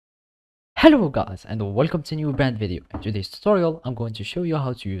Hello guys and welcome to a new brand video. In today's tutorial I'm going to show you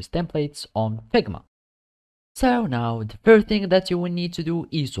how to use templates on Figma. So now the first thing that you will need to do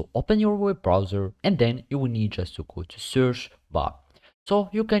is to open your web browser, and then you will need just to go to search bar. So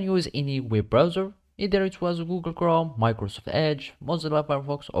you can use any web browser, either it was Google Chrome, Microsoft Edge, Mozilla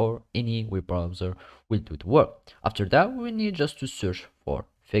Firefox, or any web browser will do the work. After that we will need just to search for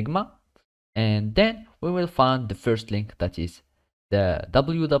Figma, and then we will find the first link, that is the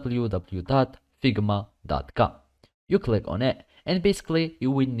www.figma.com. You click on it, and basically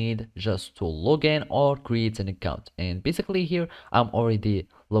you will need just to log in or create an account. And basically here I'm already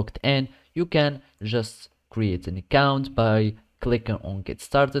logged in. You can just create an account by clicking on get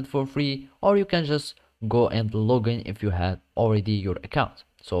started for free, or you can just go and log in if you have already your account.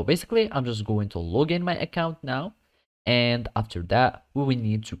 So basically I'm just going to log in my account now, and after that we will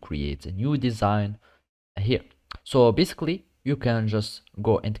need to create a new design here. So basically you can just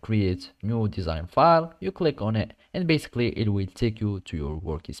go and create new design file. You click on it, and basically it will take you to your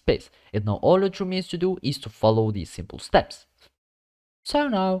workspace. And now all that remains to do is to follow these simple steps. So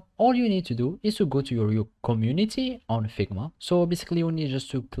now all you need to do is to go to your community on Figma. So basically you need just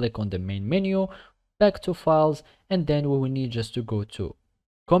to click on the main menu, back to files, and then we will need just to go to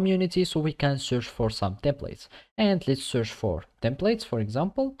community so we can search for some templates. And let's search for templates, for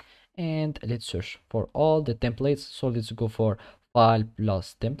example, and let's search for all the templates. So let's go for file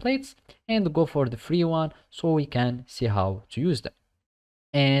plus templates and go for the free one so we can see how to use them.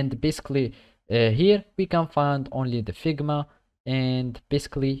 And basically here we can find only the Figma, and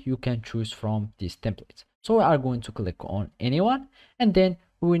basically you can choose from these templates. So we are going to click on anyone, and then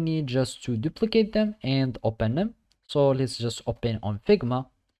we need just to duplicate them and open them. So let's just open on Figma,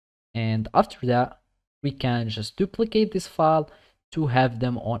 and after that we can just duplicate this file to have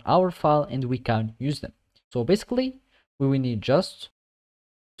them on our file and we can use them. So basically we will need just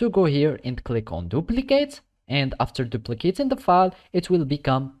to go here and click on duplicate, and after duplicating the file it will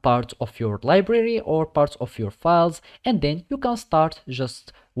become part of your library or part of your files, and then you can start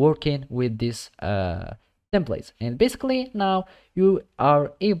just working with these templates. And basically now you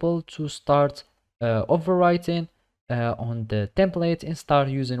are able to start overwriting on the template and start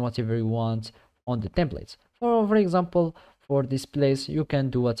using whatever you want on the templates. For example, for this place you can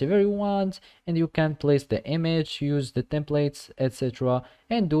do whatever you want, and you can place the image, use the templates, etc.,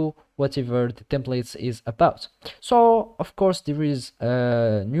 and do whatever the templates is about. So of course there is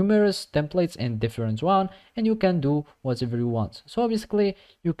numerous templates and different one, and you can do whatever you want. So basically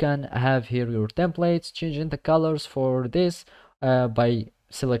you can have here your templates, changing the colors for this by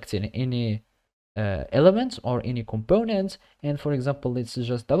selecting any elements or any components. And for example, let's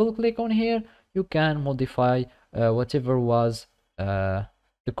just double click on here. You can modify whatever was the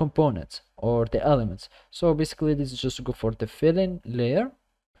components or the elements. So basically let's just go for the fill-in layer,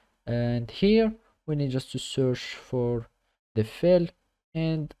 and here we need just to search for the fill,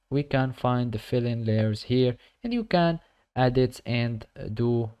 and we can find the fill-in layers here, and you can add it and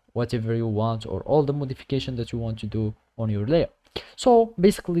do whatever you want or all the modification that you want to do on your layer. So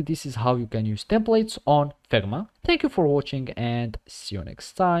basically this is how you can use templates on Figma. Thank you for watching and see you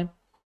next time.